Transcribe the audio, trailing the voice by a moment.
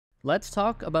Let's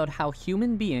talk about how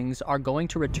human beings are going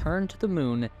to return to the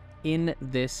moon in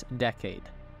this decade.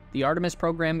 The Artemis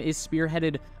program is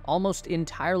spearheaded almost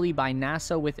entirely by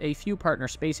NASA, with a few partner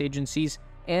space agencies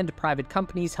and private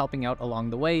companies helping out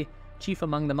along the way, chief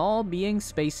among them all being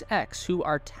SpaceX, who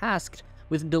are tasked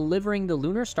with delivering the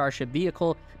lunar Starship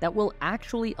vehicle that will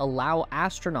actually allow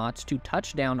astronauts to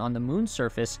touch down on the moon's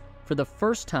surface for the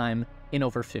first time in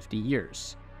over 50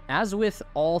 years. As with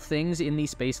all things in the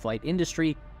spaceflight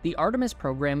industry, the Artemis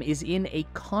program is in a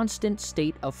constant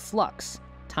state of flux.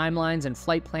 Timelines and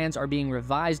flight plans are being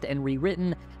revised and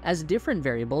rewritten as different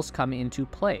variables come into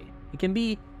play. It can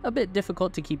be a bit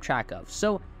difficult to keep track of.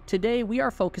 So today we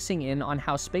are focusing in on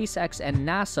how SpaceX and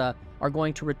NASA are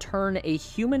going to return a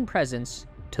human presence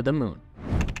to the moon.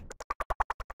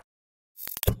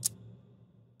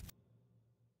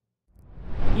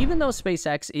 Even though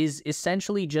SpaceX is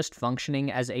essentially just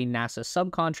functioning as a NASA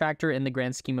subcontractor in the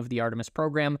grand scheme of the Artemis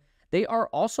program, they are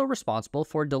also responsible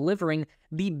for delivering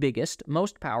the biggest,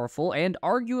 most powerful, and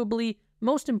arguably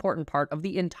most important part of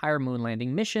the entire moon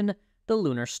landing mission, the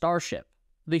lunar Starship.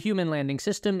 The human landing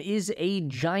system is a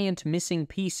giant missing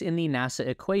piece in the NASA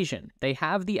equation. They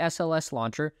have the SLS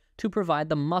launcher to provide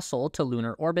the muscle to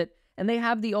lunar orbit, and they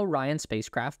have the Orion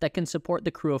spacecraft that can support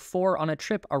the crew of 4 on a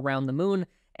trip around the moon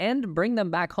and bring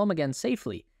them back home again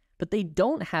safely. But they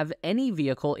don't have any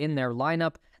vehicle in their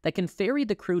lineup that can ferry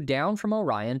the crew down from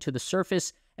Orion to the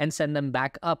surface and send them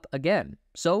back up again.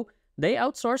 So they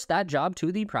outsourced that job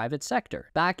to the private sector.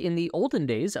 Back in the olden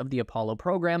days of the Apollo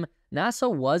program,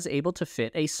 NASA was able to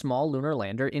fit a small lunar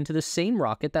lander into the same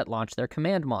rocket that launched their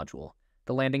command module.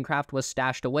 The landing craft was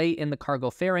stashed away in the cargo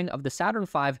fairing of the Saturn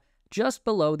V just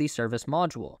below the service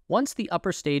module. Once the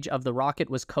upper stage of the rocket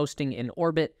was coasting in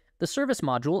orbit, the service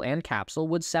module and capsule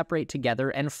would separate together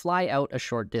and fly out a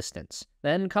short distance,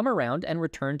 then come around and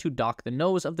return to dock the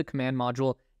nose of the command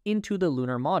module into the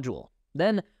lunar module.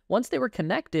 Then, once they were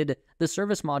connected, the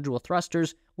service module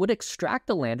thrusters would extract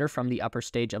the lander from the upper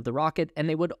stage of the rocket, and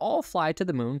they would all fly to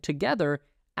the moon together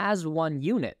as one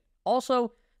unit.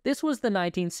 Also, this was the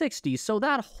 1960s, so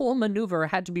that whole maneuver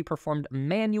had to be performed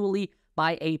manually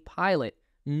by a pilot.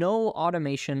 No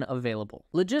automation available.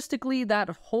 Logistically, that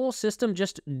whole system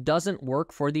just doesn't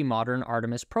work for the modern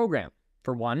Artemis program.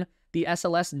 For one, the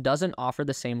SLS doesn't offer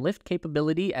the same lift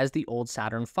capability as the old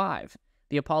Saturn V.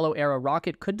 The Apollo-era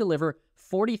rocket could deliver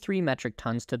 43 metric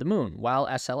tons to the moon, while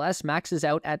SLS maxes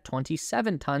out at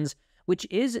 27 tons, which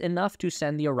is enough to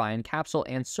send the Orion capsule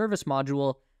and service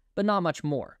module, but not much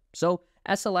more. So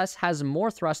SLS has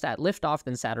more thrust at liftoff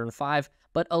than Saturn V,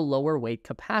 but a lower weight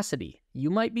capacity. You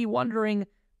might be wondering,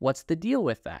 what's the deal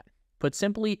with that? Put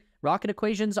simply, rocket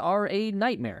equations are a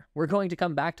nightmare. We're going to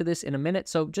come back to this in a minute,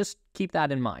 so just keep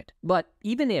that in mind. But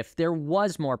even if there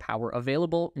was more power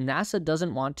available, NASA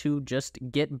doesn't want to just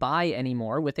get by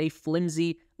anymore with a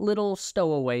flimsy little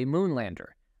stowaway moon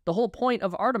lander. The whole point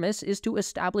of Artemis is to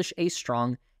establish a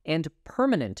strong and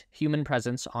permanent human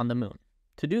presence on the moon.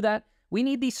 To do that, we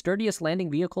need the sturdiest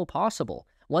landing vehicle possible,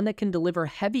 one that can deliver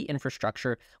heavy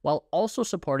infrastructure while also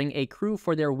supporting a crew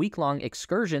for their week-long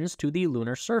excursions to the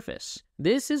lunar surface.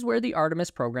 This is where the Artemis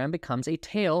program becomes a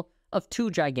tale of two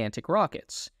gigantic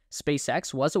rockets.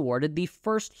 SpaceX was awarded the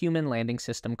first human landing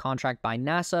system contract by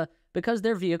NASA because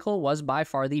their vehicle was by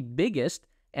far the biggest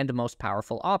and most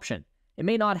powerful option. It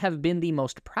may not have been the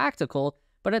most practical,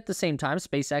 but at the same time,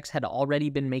 SpaceX had already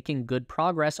been making good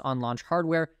progress on launch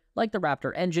hardware like the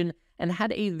Raptor engine, and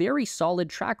had a very solid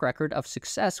track record of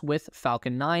success with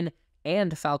Falcon 9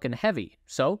 and Falcon Heavy.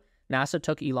 So NASA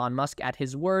took Elon Musk at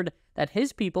his word that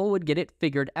his people would get it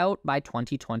figured out by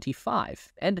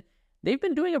 2025. And they've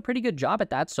been doing a pretty good job at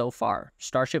that so far.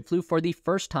 Starship flew for the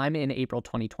first time in April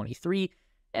 2023,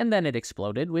 and then it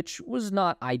exploded, which was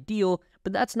not ideal,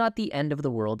 but that's not the end of the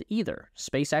world either.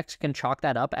 SpaceX can chalk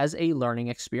that up as a learning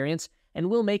experience, and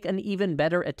will make an even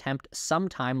better attempt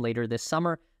sometime later this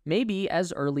summer, maybe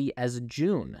as early as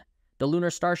June. The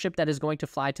lunar Starship that is going to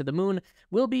fly to the moon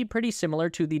will be pretty similar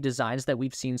to the designs that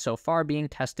we've seen so far being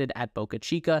tested at Boca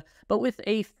Chica, but with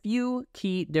a few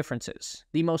key differences.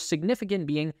 The most significant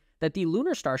being that the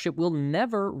lunar Starship will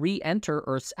never re-enter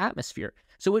Earth's atmosphere,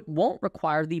 so it won't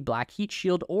require the black heat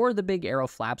shield or the big aero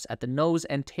flaps at the nose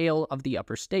and tail of the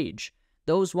upper stage.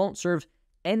 Those won't serve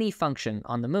any function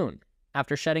on the moon.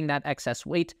 After shedding that excess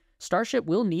weight, Starship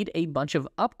will need a bunch of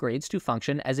upgrades to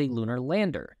function as a lunar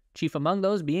lander, chief among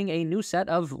those being a new set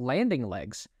of landing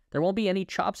legs. There won't be any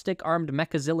chopstick-armed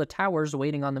Mechazilla towers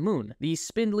waiting on the moon. The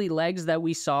spindly legs that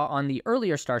we saw on the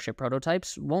earlier Starship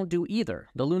prototypes won't do either.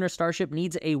 The lunar Starship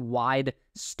needs a wide,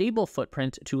 stable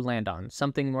footprint to land on,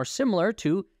 something more similar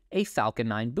to a Falcon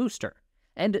 9 booster.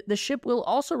 And the ship will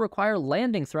also require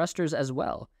landing thrusters as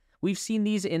well. We've seen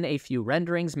these in a few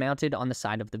renderings mounted on the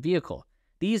side of the vehicle.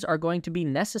 These are going to be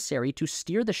necessary to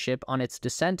steer the ship on its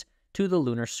descent to the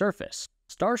lunar surface.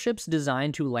 Starships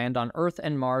designed to land on Earth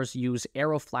and Mars use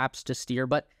aeroflaps to steer,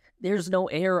 but there's no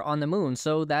air on the moon,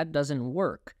 so that doesn't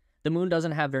work. The moon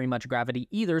doesn't have very much gravity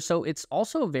either, so it's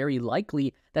also very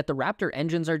likely that the Raptor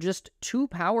engines are just too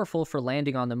powerful for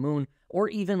landing on the moon or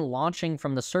even launching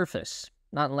from the surface,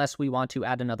 not unless we want to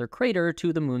add another crater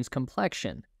to the moon's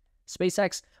complexion.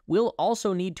 SpaceX will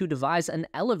also need to devise an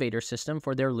elevator system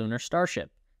for their lunar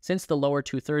starship. Since the lower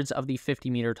two-thirds of the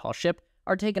 50-meter-tall ship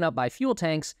are taken up by fuel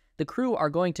tanks, the crew are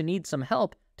going to need some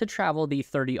help to travel the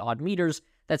 30-odd meters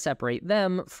that separate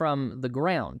them from the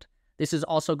ground. This is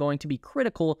also going to be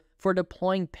critical for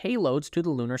deploying payloads to the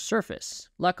lunar surface.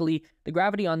 Luckily, the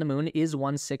gravity on the moon is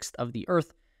 1/6 of the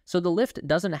Earth, so the lift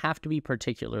doesn't have to be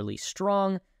particularly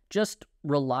strong, just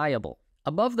reliable.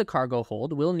 Above the cargo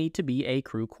hold will need to be a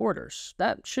crew quarters.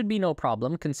 That should be no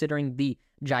problem considering the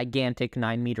gigantic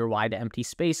 9-meter wide empty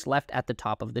space left at the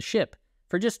top of the ship.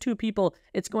 For just 2 people,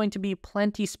 it's going to be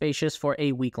plenty spacious for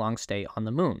a week-long stay on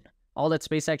the moon. All that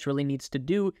SpaceX really needs to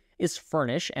do is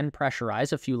furnish and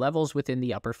pressurize a few levels within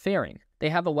the upper fairing. They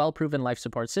have a well-proven life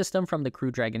support system from the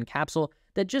Crew Dragon capsule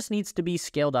that just needs to be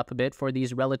scaled up a bit for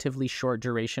these relatively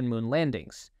short-duration moon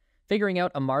landings. Figuring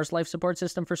out a Mars life support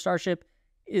system for Starship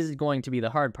is going to be the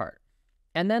hard part.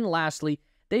 And then lastly,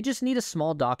 they just need a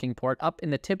small docking port up in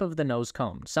the tip of the nose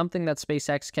cone, something that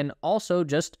SpaceX can also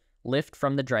just lift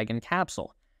from the Dragon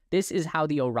capsule. This is how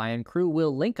the Orion crew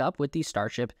will link up with the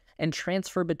Starship and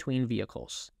transfer between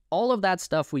vehicles. All of that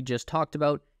stuff we just talked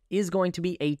about is going to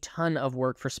be a ton of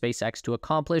work for SpaceX to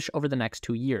accomplish over the next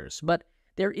 2 years, but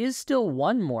there is still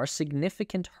one more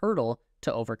significant hurdle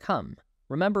to overcome.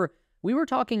 Remember, we were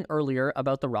talking earlier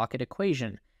about the rocket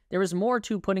equation. There is more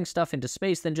to putting stuff into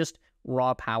space than just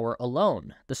raw power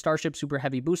alone. The Starship Super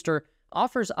Heavy booster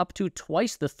offers up to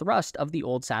twice the thrust of the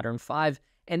old Saturn V,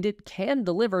 and it can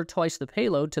deliver twice the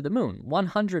payload to the moon,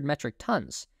 100 metric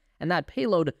tons. And that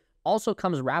payload also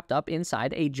comes wrapped up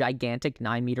inside a gigantic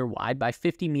 9-meter wide by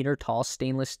 50-meter tall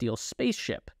stainless steel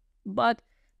spaceship. But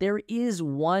there is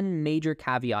one major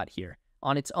caveat here.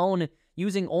 On its own,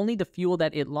 using only the fuel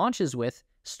that it launches with,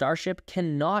 Starship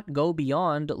cannot go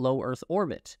beyond low Earth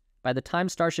orbit. By the time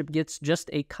Starship gets just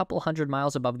a couple hundred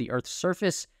miles above the Earth's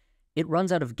surface, it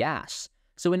runs out of gas.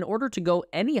 So in order to go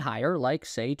any higher, like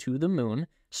say to the moon,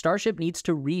 Starship needs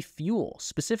to refuel.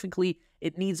 Specifically,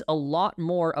 it needs a lot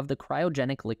more of the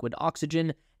cryogenic liquid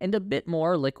oxygen and a bit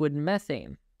more liquid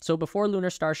methane. So before Lunar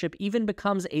Starship even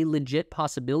becomes a legit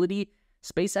possibility,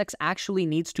 SpaceX actually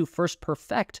needs to first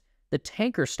perfect the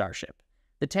tanker Starship.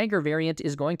 The tanker variant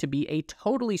is going to be a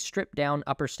totally stripped down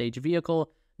upper stage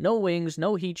vehicle, no wings,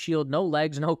 no heat shield, no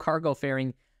legs, no cargo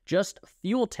fairing, just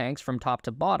fuel tanks from top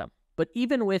to bottom. But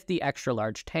even with the extra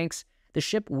large tanks, the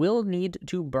ship will need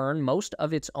to burn most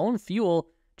of its own fuel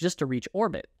just to reach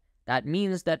orbit. That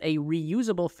means that a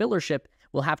reusable filler ship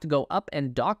will have to go up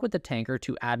and dock with the tanker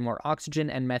to add more oxygen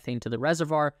and methane to the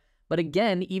reservoir, but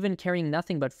again, even carrying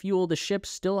nothing but fuel, the ship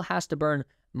still has to burn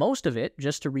most of it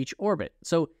just to reach orbit.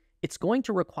 So it's going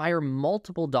to require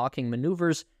multiple docking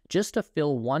maneuvers just to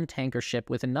fill one tanker ship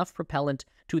with enough propellant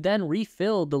to then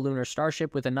refill the Lunar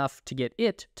Starship with enough to get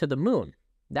it to the moon.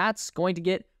 That's going to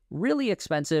get really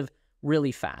expensive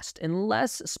really fast,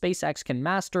 unless SpaceX can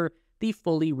master the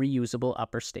fully reusable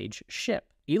upper stage ship.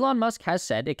 Elon Musk has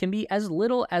said it can be as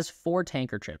little as 4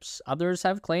 tanker trips. Others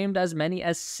have claimed as many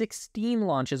as 16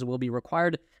 launches will be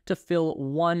required to fill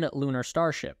one Lunar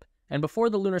Starship. And before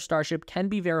the Lunar Starship can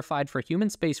be verified for human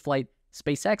spaceflight,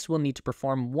 SpaceX will need to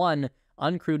perform one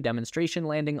uncrewed demonstration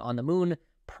landing on the moon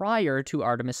prior to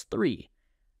Artemis 3.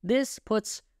 This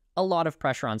puts a lot of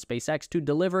pressure on SpaceX to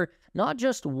deliver not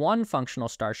just one functional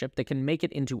Starship that can make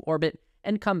it into orbit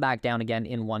and come back down again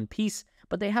in one piece,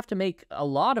 but they have to make a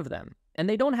lot of them, and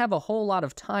they don't have a whole lot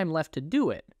of time left to do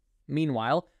it.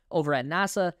 Meanwhile, over at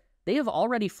NASA, they have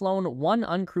already flown one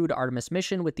uncrewed Artemis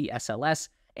mission with the SLS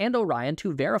and Orion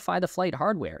to verify the flight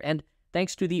hardware, and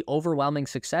thanks to the overwhelming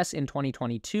success in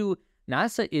 2022,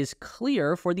 NASA is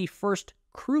clear for the first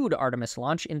crewed Artemis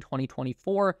launch in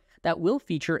 2024 that will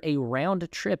feature a round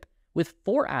trip with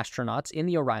 4 astronauts in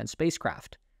the Orion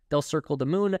spacecraft. They'll circle the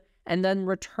moon and then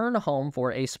return home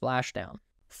for a splashdown.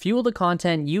 Fuel the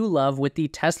content you love with the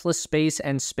Tesla Space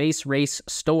and Space Race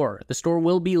store. The store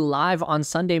will be live on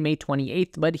Sunday, May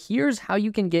 28th, but here's how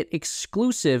you can get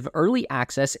exclusive early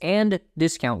access and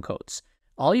discount codes.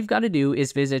 All you've got to do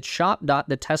is visit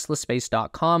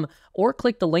shop.theteslaspace.com or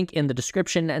click the link in the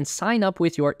description and sign up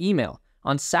with your email.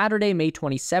 On Saturday, May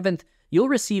 27th, you'll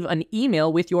receive an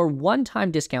email with your one-time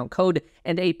discount code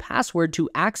and a password to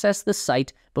access the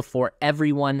site before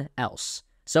everyone else.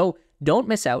 So don't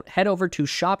miss out. Head over to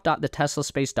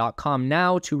shop.theteslaspace.com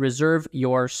now to reserve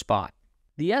your spot.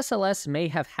 The SLS may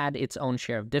have had its own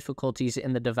share of difficulties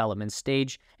in the development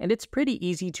stage, and it's pretty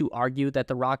easy to argue that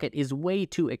the rocket is way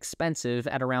too expensive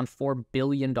at around $4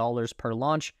 billion per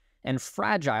launch, and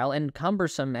fragile and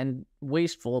cumbersome and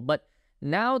wasteful, but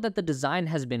now that the design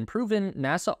has been proven,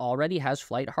 NASA already has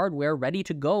flight hardware ready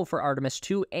to go for Artemis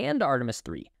 2 and Artemis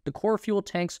 3. The core fuel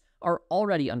tanks are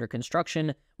already under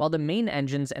construction, while the main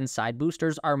engines and side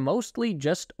boosters are mostly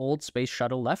just old space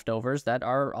shuttle leftovers that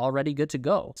are already good to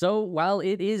go. So while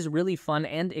it is really fun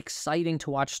and exciting to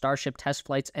watch Starship test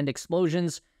flights and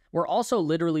explosions, we're also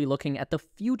literally looking at the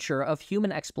future of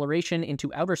human exploration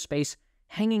into outer space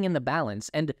hanging in the balance,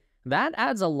 and that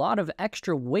adds a lot of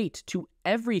extra weight to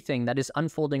everything that is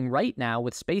unfolding right now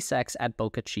with SpaceX at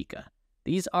Boca Chica.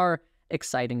 These are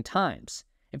exciting times.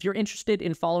 If you're interested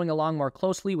in following along more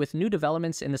closely with new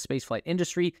developments in the spaceflight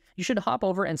industry, you should hop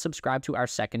over and subscribe to our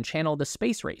second channel, The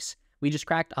Space Race. We just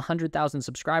cracked 100,000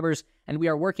 subscribers, and we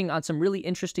are working on some really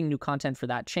interesting new content for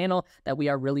that channel that we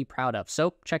are really proud of.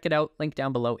 So check it out, link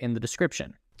down below in the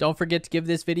description. Don't forget to give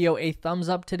this video a thumbs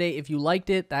up today if you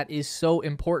liked it. That is so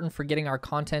important for getting our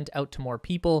content out to more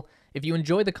people. If you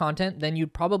enjoy the content, then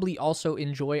you'd probably also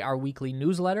enjoy our weekly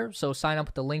newsletter, so sign up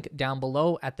with the link down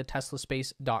below at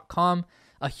theteslaspace.com.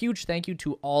 A huge thank you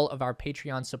to all of our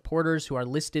Patreon supporters who are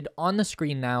listed on the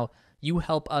screen now. You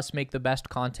help us make the best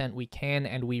content we can,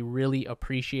 and we really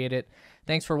appreciate it.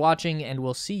 Thanks for watching, and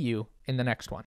we'll see you in the next one.